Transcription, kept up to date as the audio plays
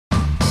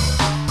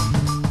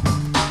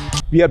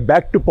We are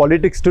back to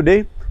politics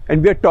today,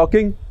 and we are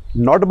talking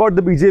not about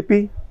the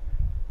BJP,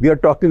 we are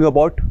talking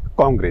about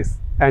Congress.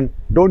 And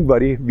don't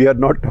worry, we are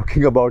not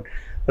talking about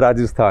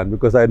Rajasthan,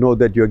 because I know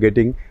that you are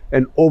getting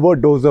an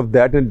overdose of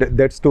that, and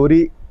that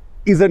story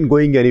isn't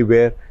going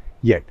anywhere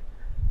yet.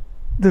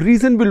 The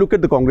reason we look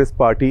at the Congress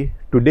party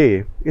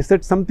today is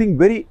that something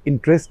very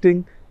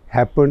interesting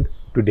happened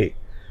today.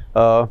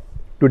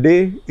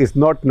 Today is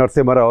not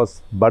Narasimha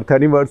Rao's birth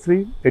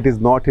anniversary, it is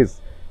not his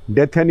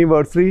death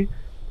anniversary.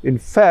 In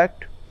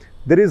fact,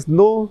 there is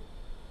no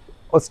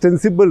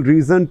ostensible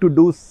reason to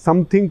do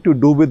something to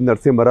do with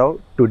Narasimha Rao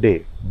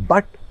today.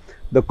 But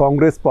the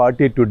Congress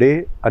party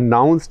today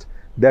announced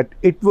that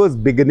it was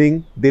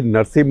beginning the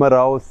Narasimha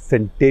Rao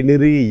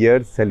centenary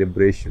year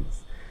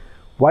celebrations.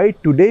 Why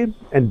today?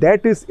 And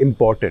that is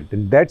important.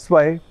 And that's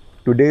why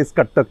today's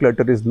Cut The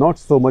Clutter is not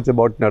so much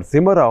about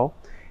Narasimha Rao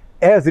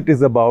as it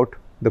is about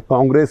the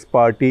Congress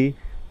party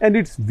and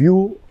its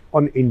view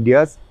on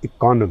India's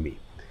economy.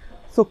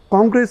 So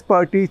Congress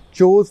party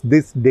chose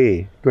this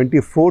day,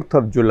 24th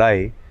of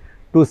July,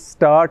 to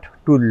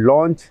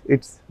launch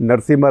its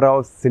Narasimha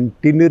Rao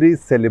centenary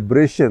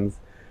celebrations,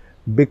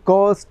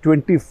 because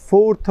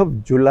 24th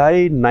of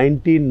July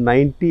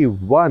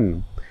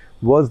 1991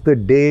 was the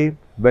day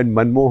when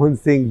Manmohan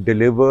Singh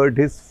delivered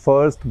his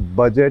first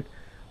budget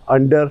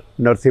under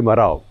Narasimha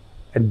Rao,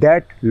 and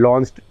that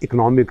launched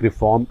economic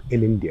reform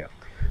in India.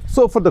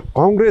 So for the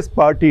Congress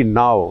party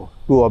now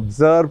to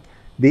observe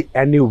the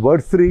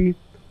anniversary,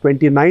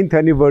 29th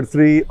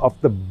anniversary of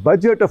the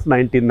budget of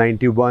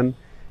 1991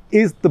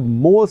 is the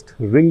most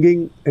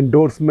ringing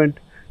endorsement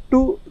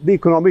to the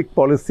economic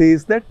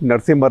policies that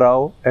Narasimha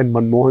Rao and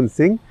Manmohan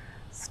Singh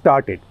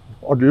started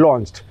or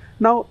launched.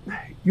 Now,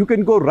 you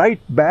can go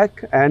right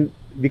back and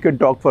we can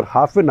talk for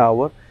half an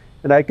hour,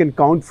 and I can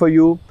count for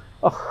you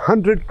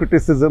 100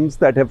 criticisms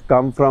that have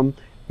come from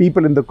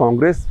people in the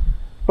Congress.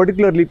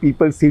 Particularly,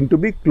 people seem to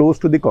be close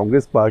to the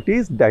Congress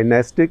party's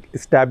dynastic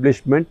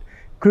establishment,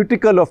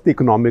 critical of the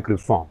economic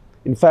reform.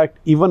 In fact,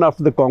 even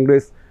after the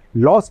Congress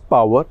lost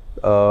power,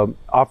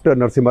 after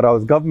Narasimha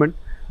Rao's government,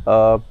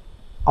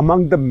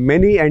 among the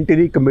many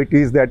anti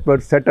committees that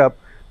were set up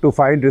to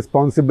find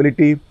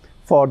responsibility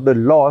for the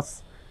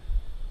loss,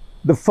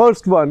 the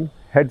first one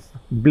had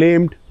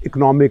blamed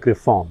economic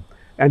reform,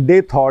 and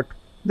they thought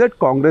that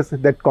Congress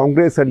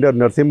under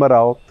Narasimha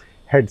Rao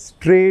had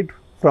strayed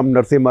from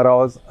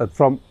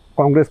from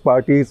Congress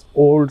party's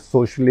old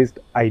socialist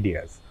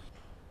ideas.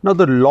 Now,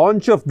 the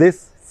launch of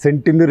this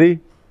centenary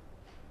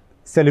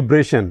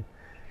celebration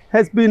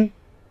has been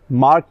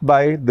marked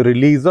by the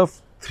release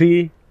of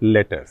 3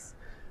 letters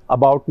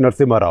about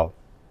Narasimha Rao.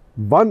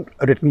 One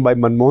written by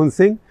Manmohan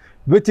Singh,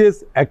 which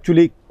is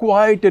actually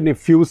quite an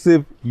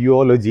effusive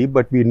eulogy,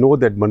 but we know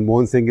that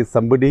Manmohan Singh is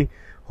somebody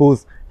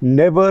who's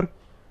never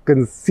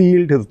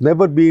concealed, has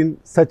never been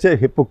such a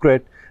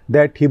hypocrite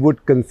that he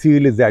would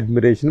conceal his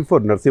admiration for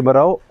Narasimha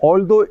Rao,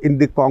 although in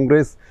the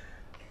Congress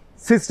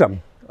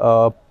system,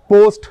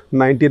 post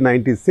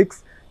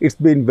 1996, it's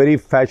been very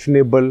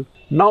fashionable.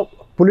 Now,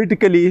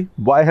 politically,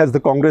 why has the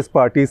Congress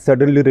party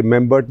suddenly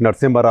remembered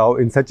Narasimha Rao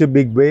in such a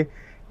big way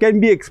can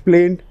be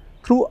explained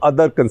through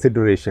other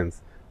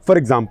considerations. For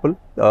example,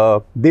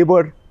 they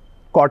were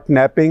caught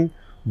napping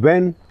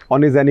when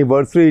on his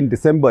anniversary in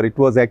December, it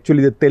was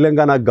actually the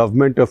Telangana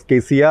government of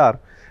KCR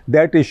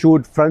that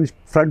issued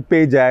front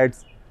page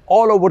ads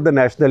all over the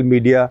national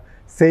media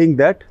saying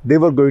that they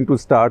were going to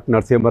start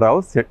Narasimha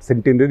Rao's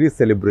centenary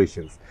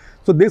celebrations.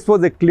 So this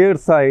was a clear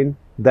sign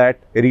that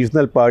a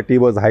regional party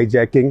was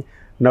hijacking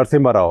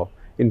Narasimha Rao.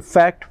 In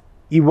fact,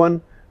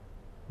 even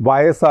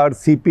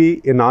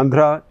YSRCP in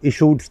Andhra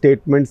issued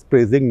statements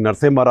praising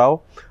Narasimha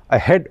Rao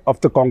ahead of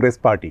the Congress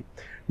party.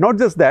 Not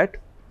just that,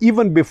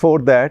 even before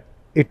that,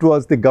 it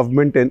was the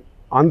government in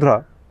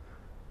Andhra,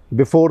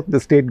 before the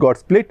state got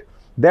split,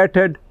 that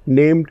had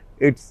named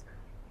its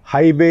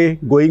highway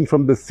going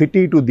from the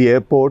city to the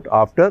airport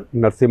after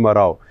Narasimha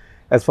Rao.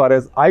 As far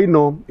as I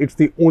know, it's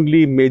the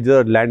only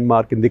major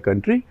landmark in the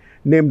country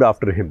named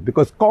after him,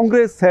 because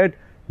Congress had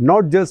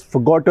not just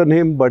forgotten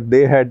him, but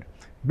they had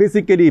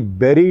basically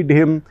buried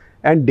him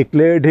and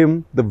declared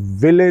him the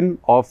villain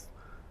of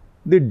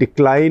the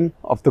decline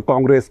of the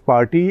Congress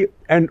party,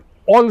 and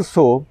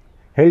also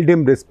held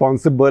him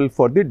responsible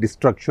for the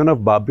destruction of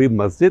Babri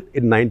Masjid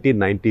in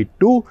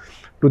 1992.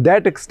 To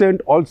that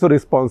extent, also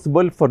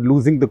responsible for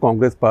losing the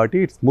Congress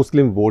party its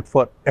Muslim vote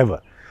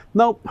forever.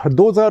 Now,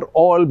 those are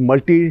all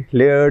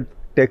multi-layered,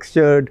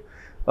 textured,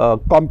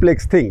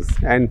 complex things,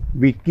 and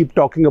we keep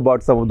talking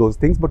about some of those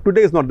things, but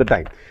today is not the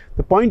time.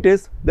 The point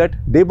is that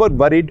they were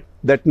worried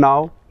that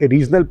now a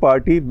regional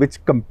party which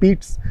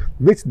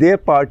their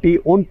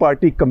own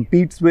party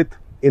competes with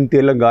in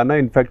Telangana,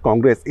 in fact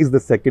Congress is the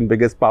second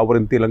biggest power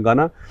in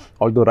Telangana,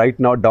 although right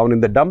now down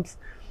in the dumps.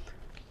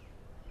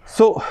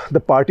 So the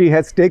party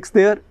has stakes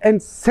there,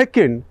 and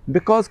second,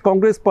 because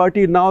Congress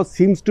party now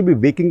seems to be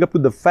waking up to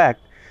the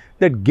fact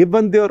that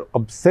given their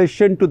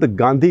obsession to the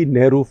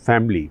Gandhi-Nehru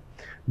family,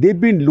 they've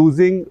been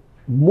losing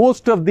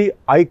most of the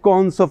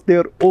icons of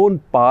their own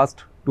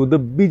past to the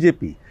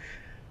BJP.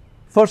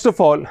 First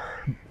of all,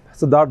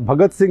 Sardar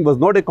Bhagat Singh was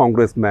not a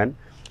congressman,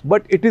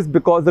 but it is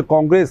because the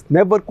Congress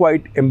never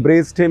quite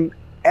embraced him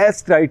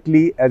as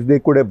tightly as they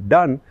could have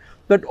done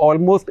that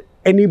almost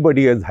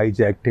anybody has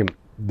hijacked him.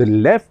 The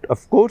left,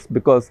 of course,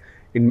 because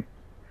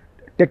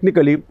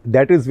technically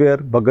that is where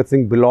Bhagat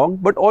Singh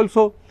belonged, but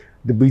also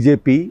the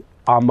BJP,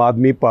 Aam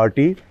Aadmi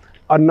Party,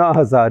 Anna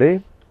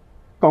Hazare,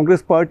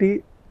 Congress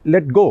Party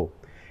let go.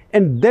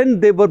 And then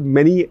there were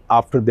many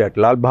after that.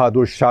 Lal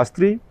Bahadur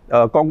Shastri,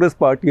 Congress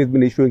Party has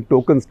been issuing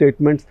token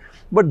statements,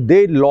 but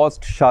they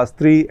lost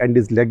Shastri and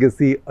his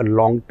legacy a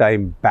long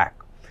time back.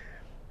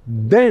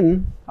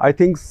 Then I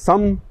think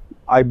some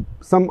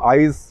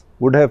eyes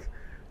would have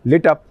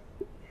lit up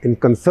in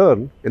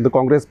concern in the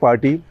Congress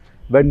Party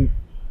when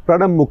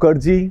Pranab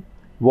Mukherjee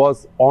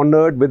was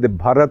honored with the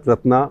Bharat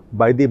Ratna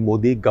by the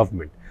Modi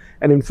government.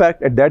 And in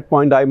fact, at that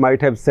point, I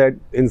might have said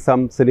in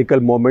some cynical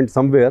moment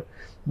somewhere,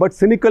 but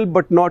cynical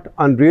but not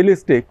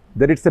unrealistic,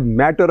 that it's a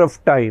matter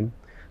of time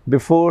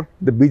before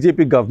the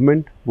BJP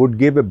government would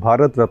give a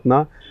Bharat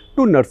Ratna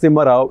to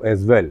Narasimha Rao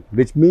as well,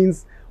 which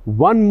means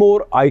one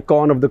more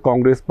icon of the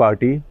Congress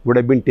Party would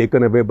have been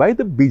taken away by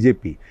the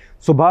BJP.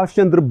 Subhash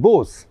Chandra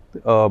Bose,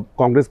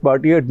 Congress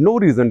Party had no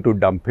reason to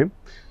dump him,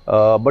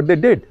 but they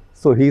did.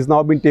 So he's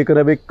now been taken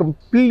away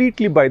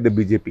completely by the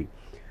BJP.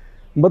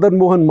 Madan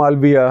Mohan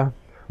Malviya,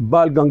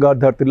 Bal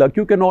Gangadhar Tilak,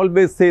 you can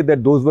always say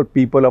that those were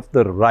people of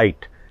the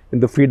right in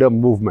the freedom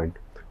movement.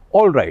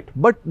 All right,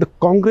 but the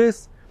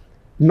Congress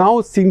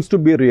now seems to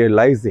be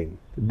realizing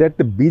that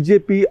the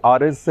BJP,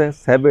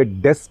 RSS have a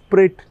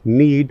desperate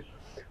need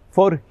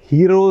for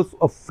heroes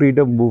of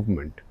freedom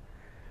movement.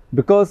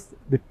 Because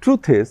the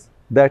truth is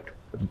that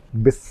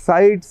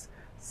besides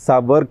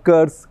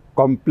Savarkar's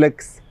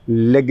complex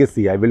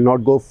legacy, I will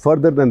not go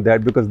further than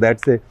that because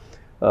that's a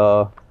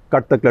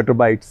cut the clutter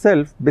by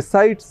itself.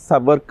 Besides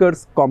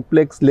Savarkar's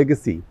complex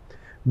legacy,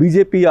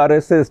 BJP,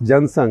 RSS,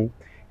 Jansangh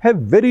have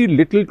very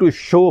little to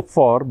show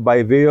for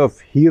by way of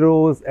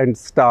heroes and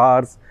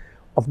stars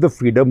of the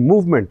freedom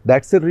movement.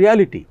 That's a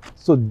reality.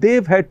 So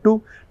they've had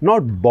to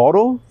not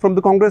borrow from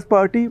the Congress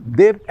Party,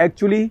 they've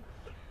actually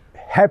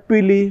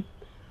happily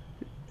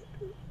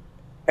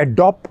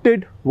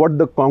adopted what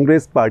the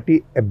Congress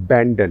Party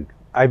abandoned.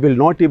 I will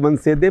not even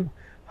say they've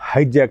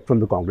hijacked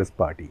from the Congress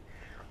Party.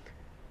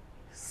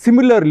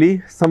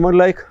 Similarly, someone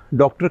like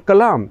Dr.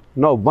 Kalam.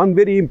 Now, one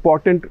very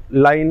important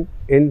line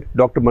in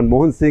Dr.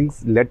 Manmohan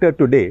Singh's letter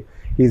today,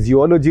 his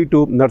eulogy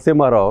to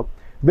Narasimha Rao,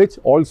 which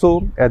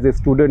also as a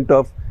student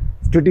of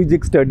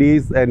strategic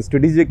studies and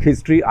strategic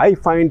history, I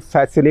find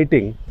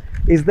fascinating,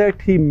 is that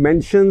he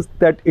mentions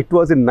that it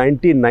was in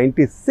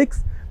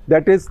 1996,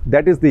 that is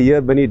the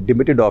year when he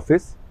demitted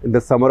office, in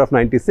the summer of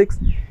 96.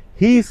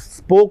 He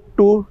spoke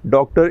to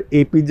Dr.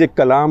 APJ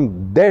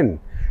Kalam then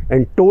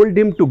and told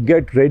him to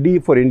get ready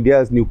for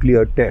India's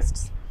nuclear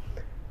tests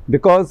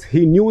because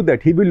he knew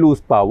that he will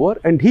lose power,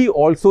 and he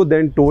also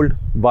then told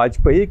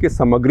Vajpayee कि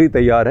सामग्री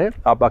तैयार है,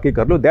 आप आके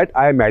कर लो. That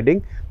I am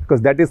adding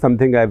because that is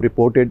something I have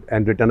reported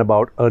and written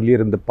about earlier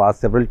in the past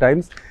several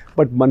times.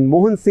 But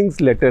Manmohan Singh's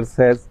letter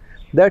says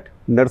that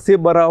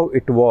Narasimha Rao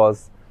it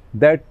was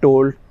that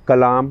told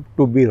Kalam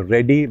to be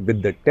ready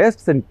with the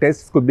tests, and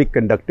tests could be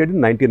conducted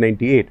in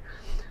 1998.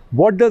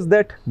 What does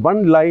that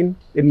one line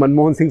in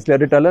Manmohan Singh's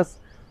letter tell us?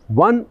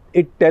 One,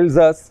 it tells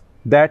us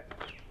that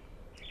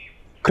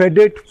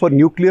credit for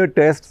nuclear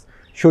tests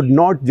should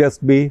not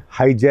just be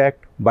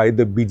hijacked by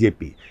the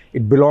BJP.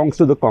 It belongs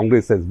to the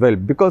Congress as well,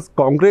 because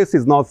Congress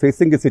is now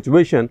facing a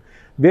situation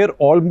where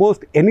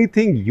almost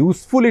anything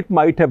useful it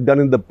might have done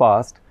in the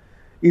past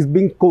is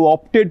being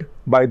co-opted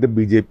by the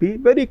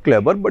BJP. Very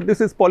clever, but this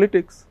is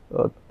politics.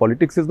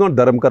 Politics is not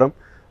dharam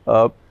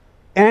karam.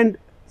 And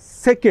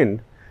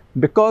second,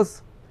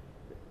 because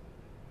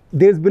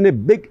there's been a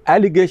big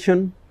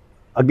allegation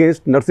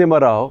against Narasimha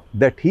Rao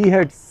that he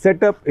had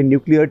set up a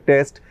nuclear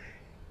test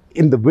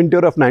in the winter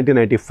of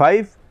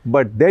 1995,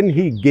 but then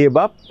he gave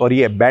up or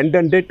he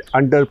abandoned it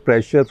under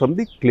pressure from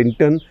the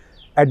Clinton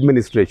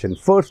administration,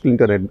 first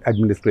Clinton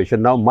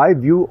administration. Now, my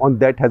view on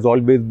that has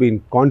always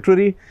been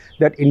contrary,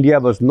 that India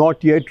was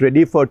not yet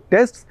ready for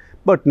tests,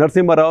 but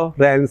Narasimha Rao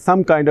ran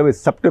some kind of a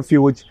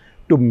subterfuge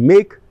to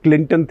make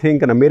Clinton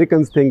think and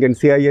Americans think and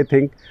CIA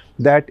think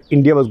that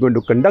India was going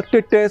to conduct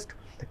a test,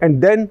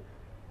 and then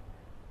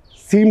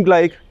seemed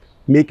like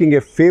making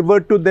a favor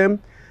to them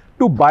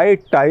to buy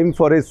time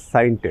for his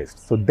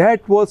scientists. So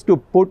that was to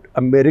put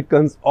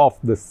Americans off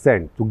the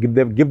scent, to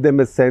give them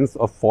a sense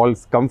of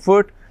false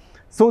comfort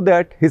so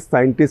that his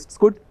scientists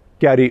could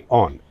carry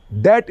on.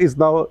 That is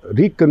now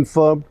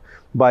reconfirmed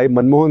by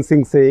Manmohan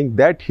Singh saying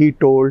that he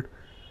told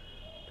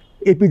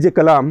APJ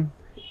Kalam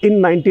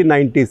in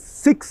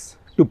 1996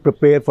 to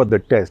prepare for the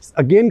tests.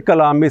 Again,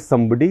 Kalam is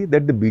somebody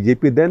that the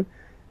BJP then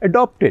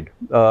adopted.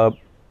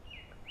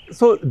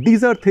 So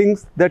these are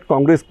things that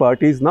Congress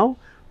party is now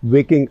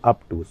waking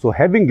up to. So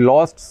having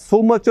lost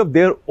so much of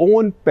their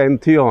own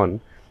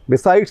pantheon,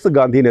 besides the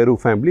Gandhi-Nehru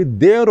family,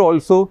 they are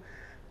also,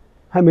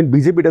 I mean,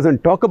 BJP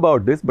doesn't talk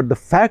about this, but the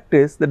fact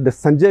is that the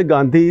Sanjay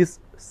Gandhi's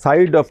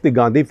side of the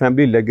Gandhi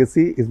family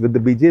legacy is with the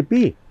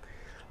BJP.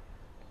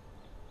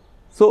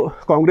 So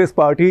Congress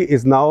party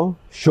is now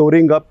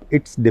shoring up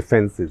its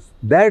defenses.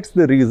 That's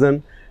the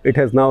reason it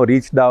has now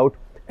reached out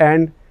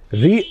and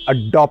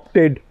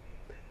re-adopted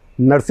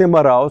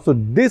Narasimha Rao. So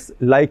this,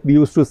 like we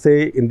used to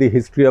say in the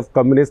history of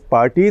communist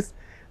parties,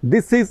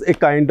 this is a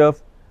kind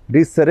of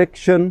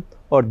resurrection,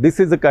 or this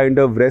is a kind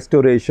of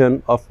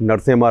restoration of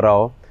Narasimha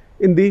Rao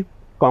in the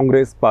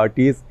Congress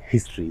party's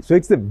history. So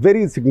it's a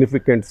very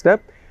significant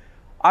step.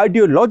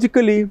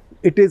 Ideologically,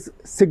 it is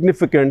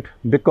significant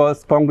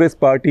because Congress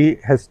party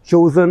has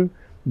chosen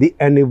the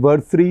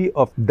anniversary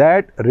of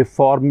that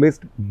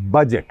reformist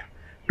budget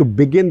to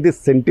begin this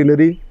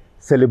centenary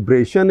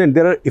celebration, and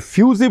there are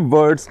effusive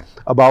words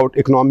about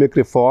economic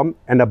reform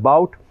and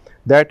about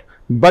that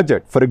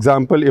budget. For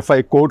example, if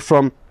I quote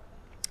from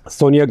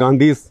Sonia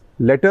Gandhi's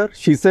letter,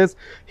 she says,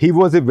 he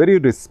was a very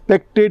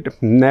respected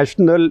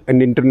national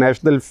and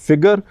international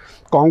figure.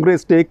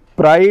 Congress take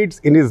pride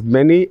in his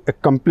many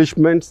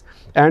accomplishments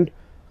and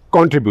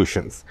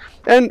contributions.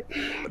 And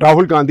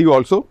Rahul Gandhi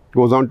also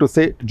goes on to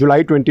say,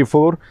 July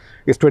 24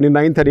 is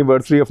 29th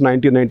anniversary of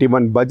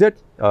 1991 budget.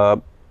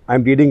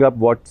 I'm reading up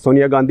what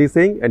Sonia Gandhi is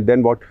saying and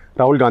then what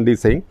Rahul Gandhi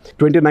is saying.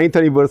 29th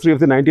anniversary of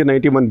the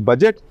 1991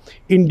 budget.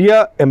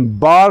 India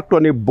embarked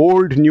on a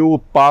bold new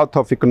path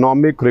of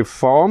economic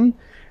reform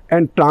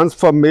and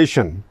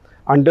transformation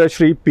under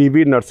Shri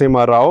P.V.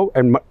 Narasimha Rao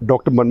and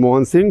Dr.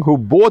 Manmohan Singh, who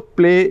both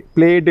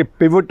played a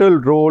pivotal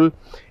role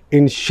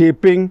in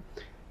shaping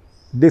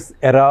this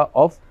era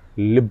of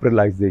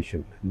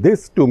liberalization.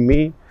 This, to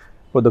me,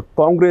 for the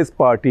Congress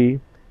party,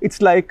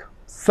 it's like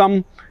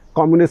some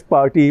Communist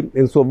party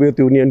in Soviet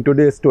Union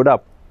today stood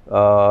up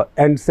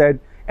and said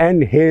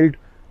and hailed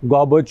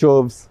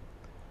Gorbachev's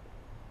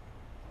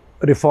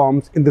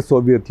reforms in the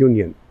Soviet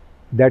Union.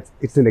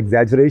 It's an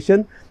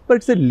exaggeration, but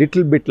it's a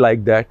little bit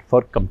like that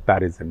for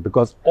comparison,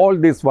 because all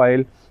this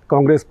while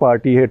Congress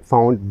party had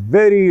found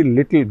very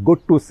little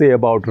good to say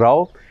about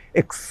Rao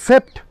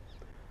except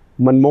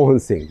Manmohan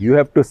Singh. You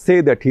have to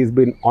say that he's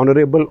been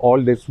honorable all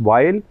this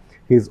while.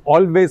 He's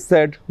always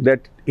said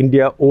that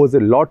India owes a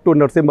lot to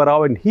Narasimha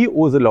Rao and he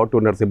owes a lot to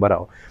Narasimha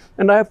Rao.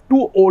 And I have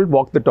two old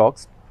walk the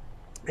talks.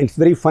 It's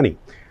very funny.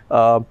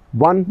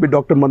 One with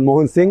Dr.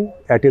 Manmohan Singh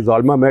at his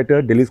alma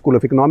mater, Delhi School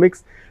of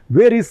Economics,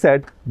 where he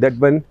said that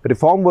when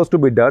reform was to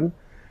be done,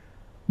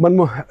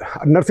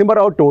 Narasimha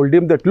Rao told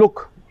him that,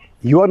 look,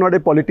 you are not a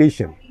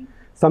politician.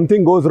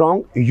 Something goes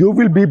wrong, you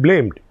will be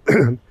blamed.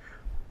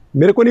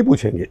 मेरे को नहीं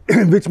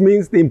पूछेंगे, which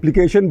means the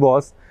implication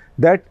was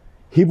that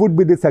he would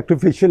be the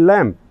sacrificial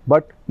lamb,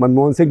 but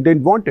Manmohan Singh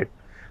didn't want it.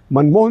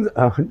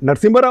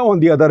 Narasimha Rao,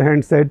 on the other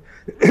hand, said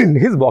in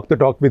his walk the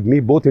talk with me,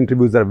 both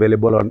interviews are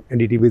available on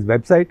NDTV's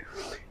website,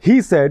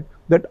 he said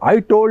that I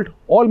told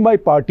all my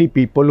party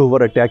people who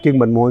were attacking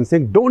Manmohan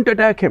Singh, don't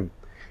attack him.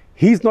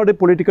 He's not a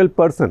political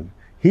person.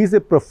 He's a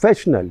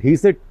professional.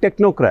 He's a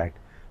technocrat.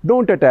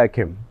 Don't attack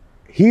him.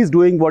 He's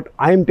doing what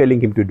I'm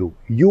telling him to do.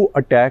 You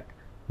attack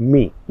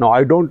me. Now,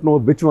 I don't know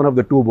which one of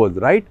the two was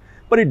right,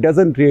 but it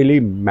doesn't really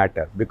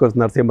matter because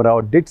Narasimha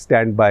Rao did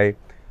stand by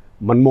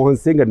Manmohan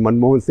Singh and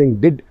Manmohan Singh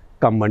did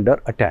come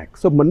under attack.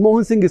 So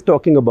Manmohan Singh is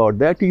talking about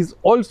that. He's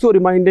also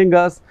reminding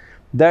us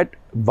that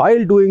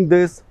while doing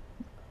this,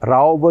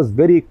 Rao was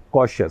very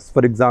cautious.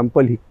 For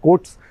example, he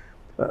quotes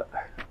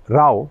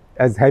Rao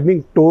as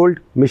having told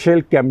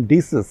Michel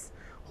Camdesis,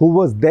 who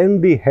was then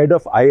the head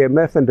of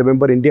IMF, and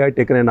remember India had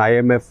taken an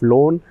IMF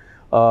loan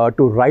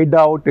to ride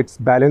out its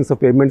balance of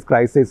payments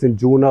crisis in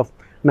June of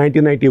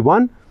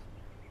 1991.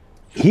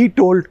 He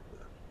told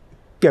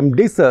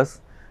Camdesis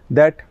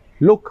that,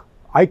 look,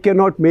 I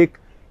cannot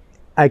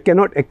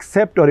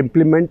accept or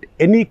implement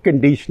any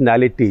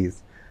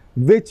conditionalities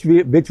which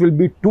will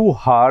be too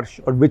harsh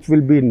or which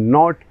will be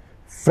not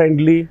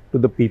friendly to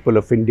the people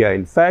of India.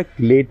 In fact,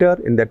 later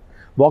in that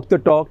walk the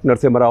talk,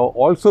 Narasimha Rao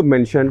also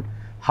mentioned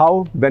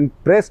how when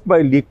pressed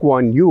by Lee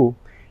Kuan Yew,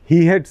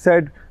 he had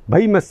said,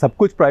 भाई मैं सब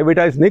कुछ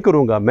privatise नहीं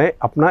करूँगा, मैं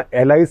अपना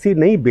LIC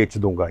नहीं बेच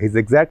दूँगा, his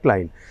exact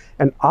line.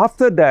 And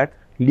after that,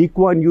 Lee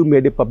Kuan Yew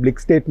made a public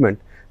statement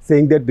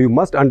saying that you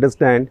must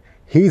understand,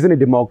 he is in a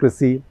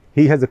democracy,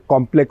 he has a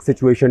complex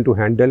situation to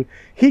handle,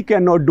 he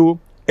cannot do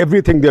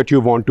everything that you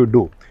want to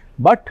do,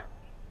 but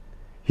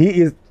he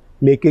is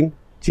making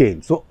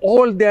change. So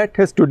all that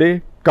has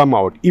today come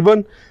out.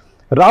 Even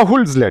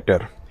Rahul's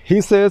letter, he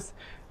says,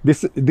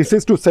 this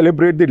is to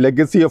celebrate the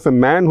legacy of a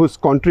man whose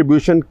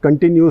contribution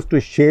continues to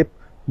shape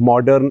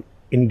modern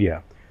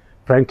India.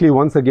 Frankly,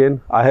 once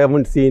again, I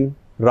haven't seen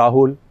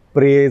Rahul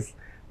praise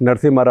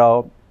Narasimha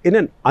Rao in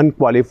an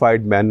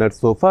unqualified manner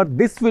so far.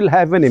 This will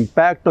have an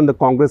impact on the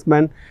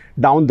congressman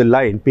down the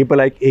line. People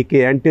like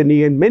A.K.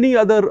 Antony and many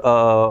other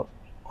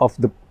of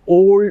the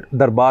old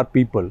Darbar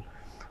people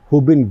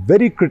who've been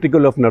very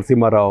critical of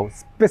Narasimha Rao,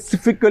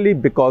 specifically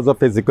because of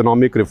his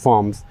economic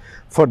reforms.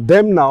 For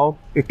them now,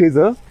 it is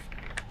a,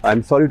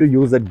 I'm sorry to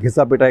use that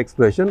Ghisa-pita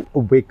expression, a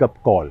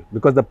wake-up call,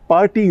 because the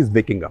party is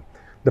waking up.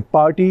 The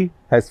party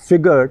has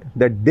figured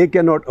that they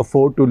cannot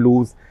afford to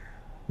lose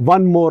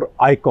one more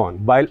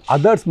icon, while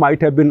others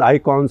might have been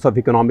icons of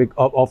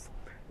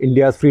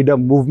India's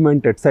freedom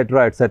movement,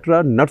 etc.,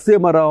 etc.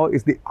 Narasimha Rao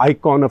is the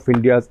icon of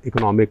India's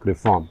economic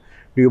reform.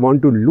 Do you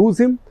want to lose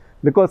him?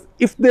 Because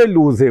if they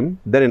lose him,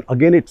 then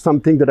again it's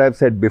something that I've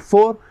said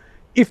before,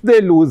 if they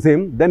lose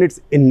him, then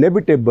it's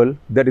inevitable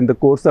that in the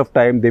course of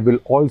time they will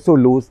also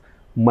lose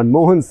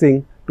Manmohan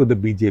Singh to the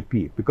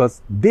BJP,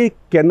 because they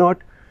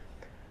cannot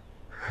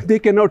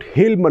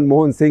hail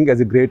Manmohan Singh as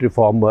a great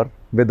reformer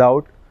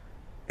without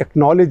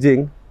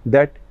acknowledging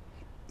that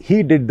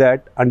he did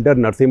that under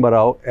Narasimha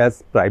Rao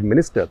as Prime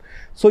Minister.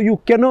 So you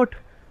cannot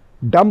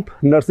dump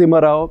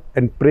Narasimha Rao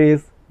and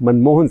praise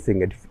Manmohan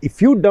Singh. And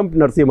if you dump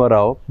Narasimha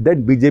Rao,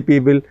 then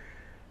BJP will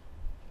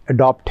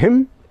adopt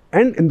him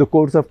and in the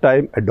course of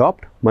time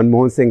adopt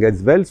Manmohan Singh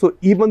as well. So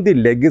even the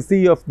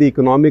legacy of the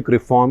economic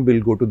reform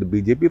will go to the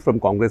BJP from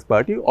Congress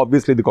party.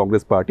 Obviously the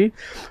Congress party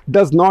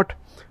does not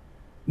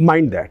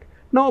mind that.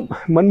 Now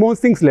Manmohan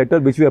Singh's letter,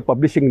 which we are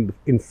publishing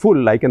in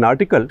full like an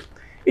article,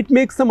 it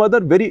makes some other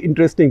very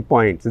interesting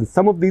points, and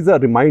some of these are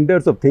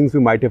reminders of things we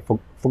might have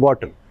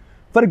forgotten.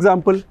 For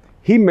example,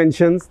 he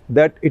mentions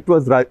that it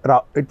was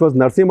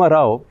Narasimha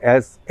Rao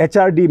as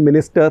HRD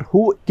minister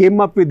who came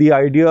up with the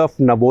idea of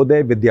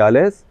Navodaya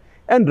Vidyalayas,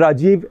 and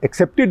Rajiv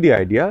accepted the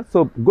idea.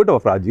 So good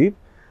of Rajiv,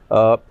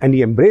 and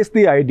he embraced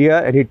the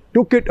idea and he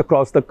took it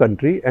across the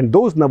country. And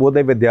those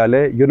Navodaya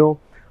Vidyalaya, you know,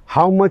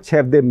 how much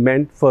have they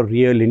meant for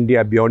real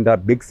India beyond our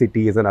big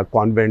cities and our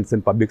convents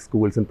and public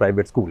schools and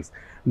private schools?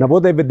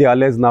 Navodaya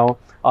Vidyalayas now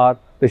are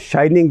the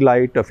shining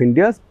light of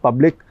India's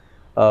public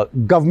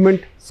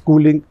government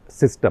schooling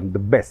system, the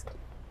best.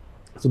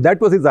 So that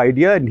was his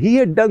idea, and he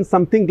had done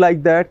something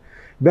like that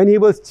when he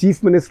was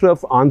Chief Minister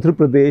of Andhra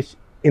Pradesh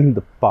in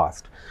the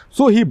past.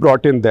 So he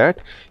brought in that.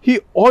 He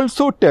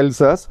also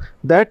tells us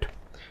that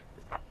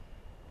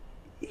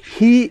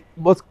he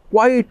was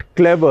quite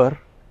clever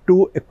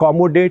to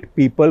accommodate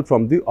people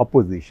from the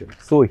opposition.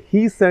 So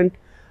he sent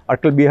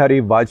Atal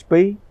Bihari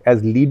Vajpayee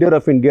as leader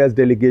of India's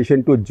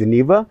delegation to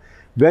Geneva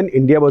when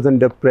India was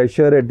under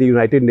pressure at the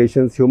United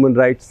Nations Human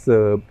Rights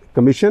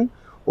Commission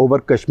over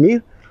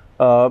Kashmir.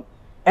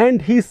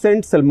 And he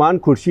sent Salman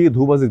Khurshid,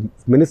 who was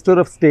Minister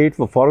of State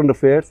for Foreign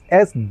Affairs,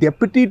 as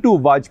deputy to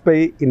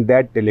Vajpayee in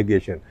that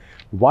delegation.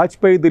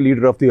 Vajpayee, the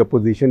leader of the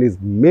opposition, his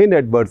main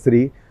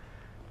adversary.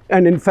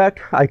 And in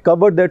fact, I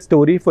covered that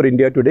story for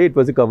India Today. It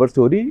was a cover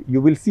story.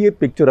 You will see a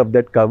picture of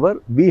that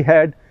cover. We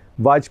had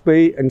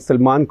Vajpayee and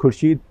Salman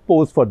Khurshid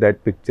pose for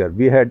that picture.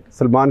 We had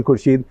Salman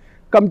Khurshid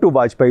come to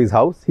Vajpayee's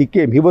house. He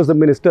came. He was the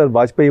minister.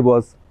 Vajpayee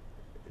was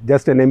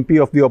just an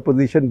MP of the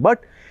opposition.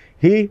 But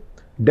he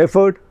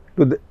deferred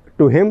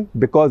to him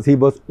because he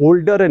was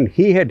older and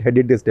he had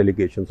headed this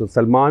delegation. So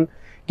Salman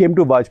came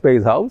to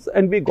Vajpayee's house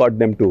and we got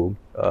them to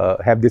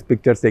have this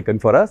picture taken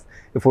for us,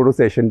 a photo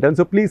session done.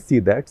 So please see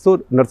that. So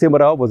Narasimha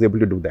Rao was able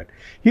to do that.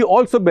 He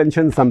also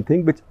mentioned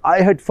something which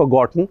I had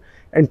forgotten,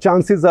 and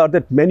chances are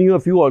that many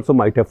of you also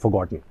might have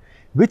forgotten,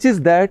 which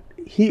is that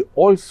he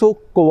also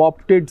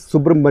co-opted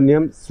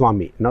Subramaniam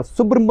Swamy. Now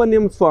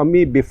Subramaniam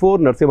Swamy, before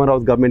Narasimha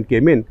Rao's government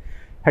came in,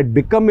 had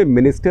become a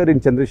minister in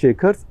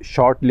Chandrasekhar's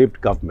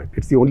short-lived government.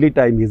 It's the only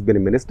time he's been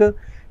a minister.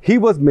 He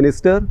was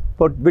minister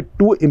with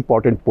two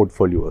important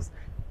portfolios,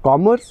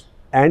 commerce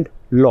and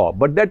law,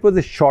 but that was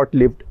a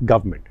short-lived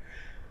government.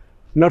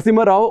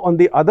 Narasimha Rao, on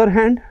the other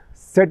hand,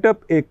 set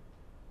up a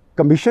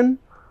commission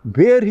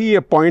where he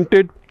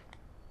appointed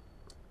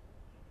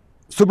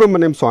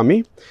Subramaniam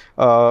Swamy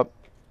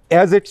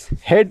as its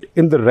head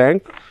in the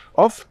rank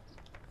of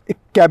a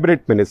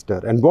cabinet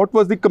minister. And what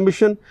was the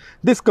commission?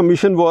 This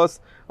commission was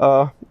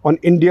on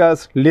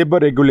India's labor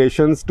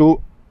regulations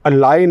to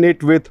align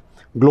it with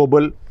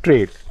global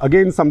trade.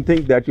 Again,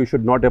 something that you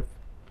should not have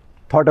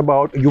thought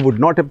about, you would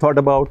not have thought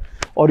about,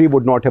 or you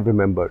would not have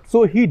remembered.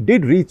 So he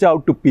did reach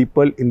out to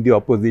people in the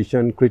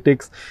opposition,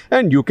 critics,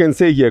 and you can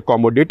say he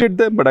accommodated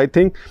them. But I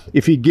think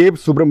if he gave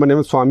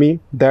Subramaniam Swamy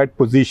that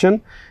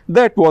position,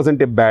 that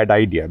wasn't a bad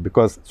idea,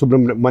 because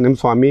Subramaniam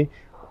Swamy,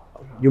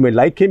 you may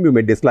like him, you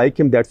may dislike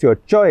him, that's your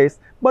choice,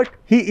 but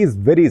he is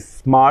very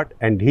smart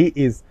and he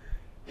is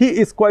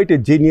quite a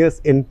genius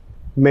in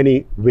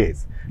many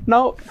ways.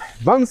 Now,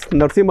 once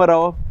Narasimha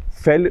Rao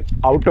fell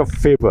out of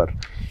favor,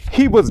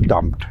 he was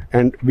dumped,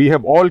 and we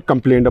have all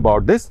complained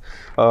about this.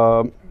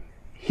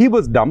 He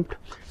was dumped,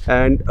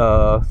 and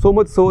so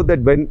much so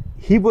that when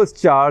he was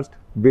charged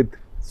with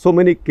so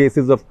many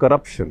cases of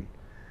corruption,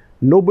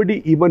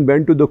 nobody even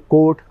went to the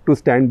court to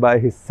stand by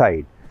his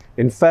side.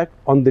 In fact,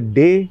 on the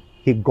day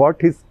he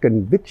got his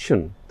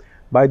conviction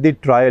by the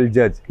trial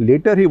judge,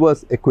 later he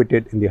was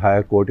acquitted in the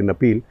higher court in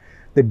appeal.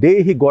 The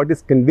day he got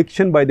his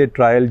conviction by the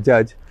trial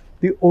judge,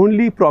 the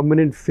only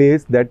prominent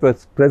face that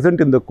was present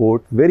in the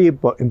court, very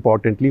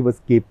importantly, was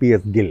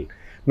KPS Gill.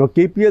 Now,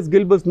 KPS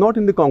Gill was not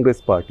in the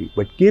Congress party,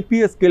 but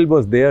KPS Gill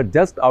was there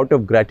just out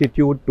of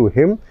gratitude to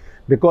him,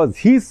 because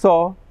he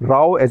saw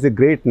Rao as a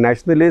great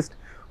nationalist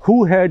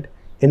who had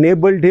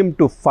enabled him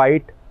to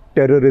fight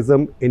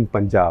terrorism in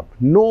Punjab.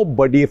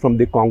 Nobody from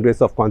the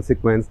Congress of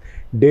consequence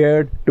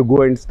dared to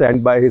go and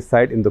stand by his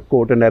side in the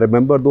court. And I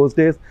remember those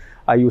days,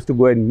 I used to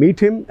go and meet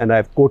him, and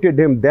I've quoted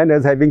him then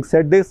as having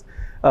said this,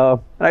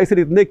 I said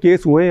इतने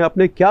case हुए हैं,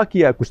 आपने क्या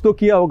किया, कुछ तो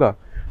किया होगा.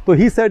 तो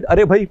ही सेड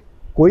अरे भाई,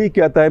 कोई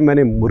कहता है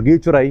मैंने मुर्गी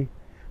चुराई,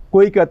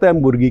 कोई कहता है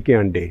मुर्गी के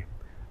अंडे.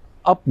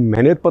 अब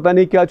मैंने पता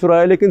नहीं क्या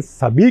चुराया, लेकिन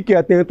सभी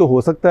कहते हैं तो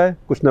हो सकता है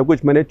कुछ ना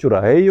कुछ मैंने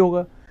चुराया ही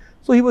होगा.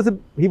 So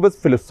he was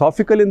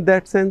philosophical in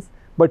that sense,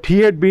 but he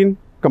had been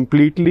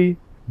completely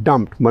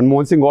dumped.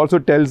 Manmohan Singh also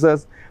tells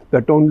us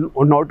that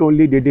not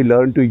only did he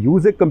learn to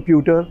use a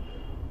computer,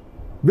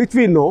 which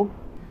we know,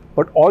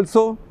 but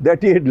also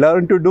that he had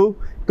learned to do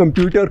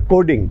computer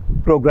coding,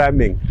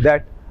 programming,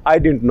 that I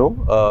didn't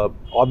know.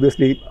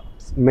 Obviously,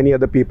 many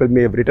other people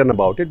may have written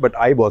about it, but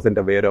I wasn't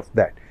aware of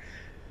that.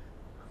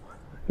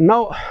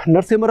 Now,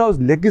 Narasimha Rao's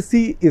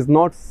legacy is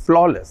not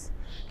flawless.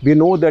 We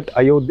know that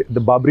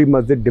the Babri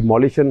Masjid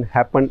demolition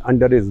happened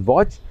under his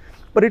watch,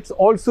 but it's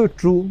also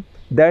true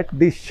that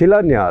the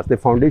Shilanyas, the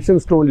foundation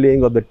stone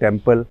laying of the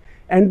temple,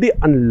 and the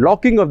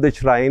unlocking of the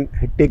shrine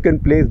had taken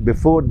place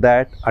before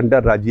that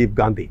under Rajiv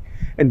Gandhi.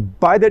 And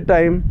by the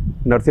time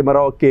Narasimha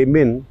Rao came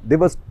in, there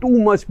was too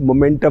much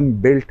momentum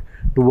built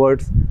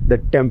towards the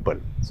temple.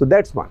 So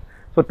that's one.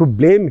 So to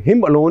blame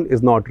him alone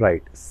is not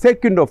right.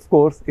 Second, of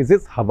course, is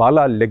his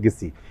Hawala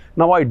legacy.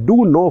 Now I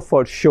do know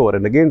for sure,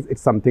 and again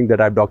it's something that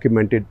I've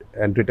documented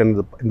and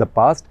written in the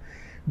past,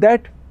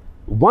 that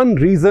one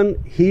reason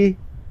he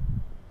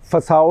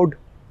fasawed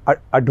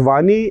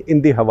Advani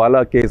in the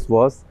Hawala case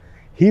was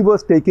he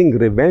was taking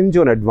revenge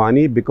on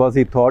Advani because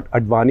he thought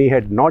Advani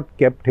had not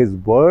kept his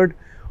word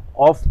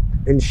of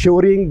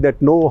ensuring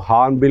that no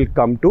harm will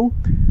come to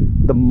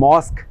the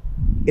mosque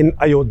in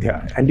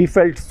Ayodhya, and he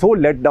felt so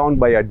let down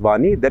by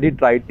Advani that he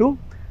tried to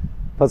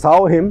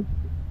fasaw him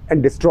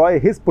and destroy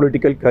his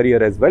political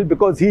career as well,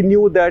 because he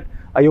knew that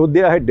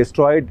Ayodhya had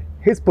destroyed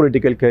his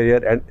political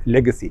career and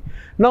legacy.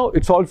 Now,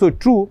 it's also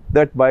true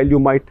that while you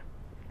might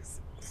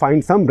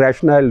find some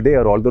rationale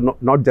there, although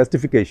not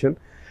justification,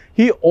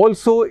 he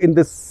also, in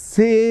the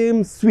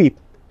same sweep,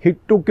 he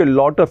took a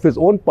lot of his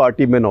own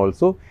party men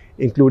also,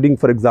 including,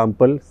 for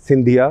example,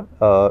 Scindia,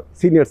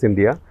 Senior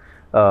Scindia,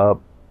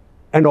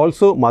 and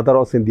also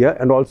Madharao Scindia,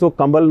 and also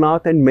Kamal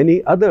Nath and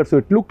many others. So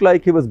it looked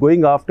like he was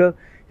going after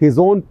his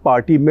own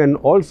party men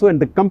also, and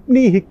the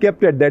company he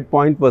kept at that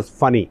point was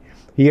funny.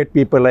 He had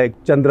people like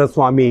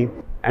Chandraswamy.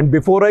 And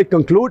before I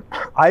conclude,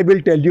 I will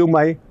tell you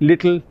my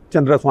little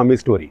Chandraswamy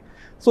story.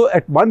 So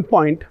at one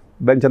point,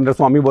 when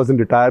Chandraswamy was in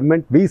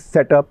retirement, we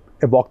set up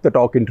a walk the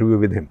talk interview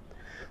with him.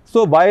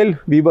 So while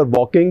we were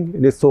walking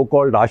in his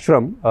so-called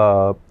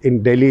ashram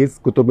in Delhi's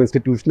Qutub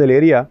institutional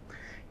area,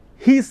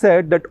 he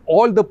said that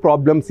all the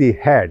problems he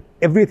had,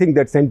 everything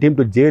that sent him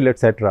to jail,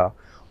 etc.,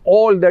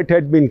 all that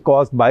had been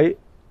caused by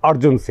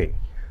Arjun Singh.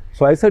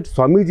 So I said,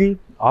 Swami ji,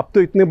 आप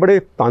तो इतने बड़े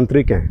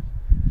तांत्रिक हैं,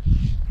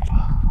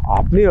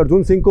 आपने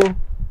अर्जुन सिंह को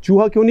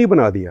चूहा क्यों नहीं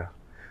बना दिया?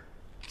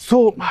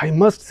 So I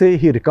must say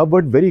he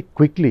recovered very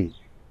quickly,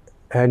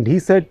 and he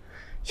said,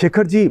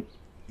 Shekhar ji,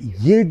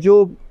 ये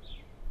जो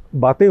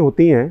बातें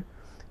होती हैं,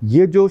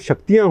 ये जो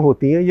शक्तियाँ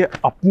होती हैं, ये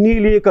अपने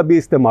लिए कभी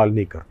इस्तेमाल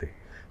नहीं करते.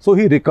 So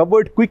he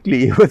recovered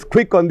quickly. He was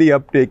quick on the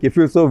uptake. If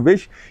you so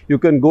wish, you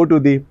can go to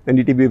the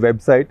NDTV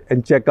website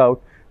and check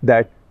out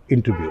that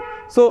interview.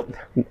 So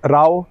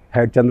Rao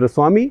had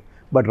Chandraswamy,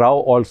 but Rao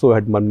also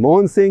had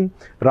Manmohan Singh.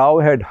 Rao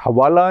had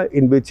Hawala,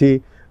 in which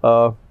he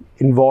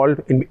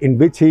in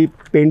which he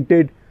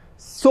painted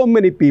so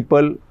many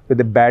people with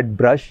a bad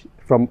brush,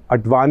 from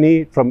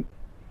Advani, from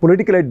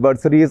political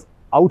adversaries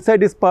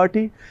outside his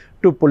party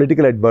to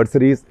political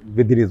adversaries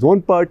within his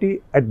own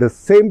party. At the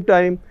same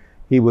time,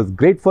 he was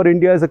great for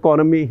India's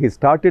economy. He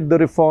started the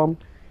reform.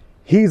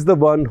 He's the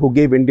one who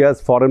gave India's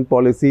foreign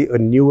policy a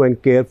new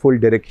and careful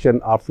direction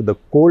after the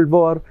Cold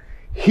War.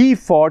 He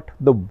fought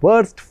the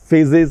worst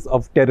phases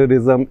of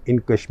terrorism in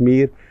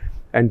Kashmir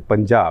and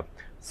Punjab.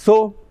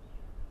 So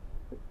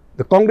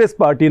the Congress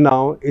party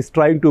now is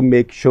trying to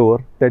make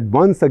sure that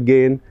once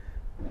again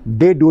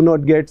they do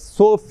not get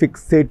so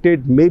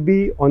fixated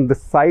maybe on the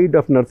side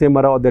of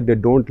Narasimha Rao that they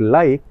don't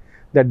like,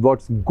 that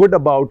what's good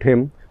about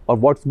him or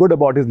what's good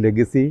about his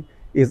legacy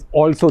is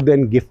also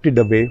then gifted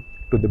away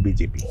to the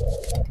BJP.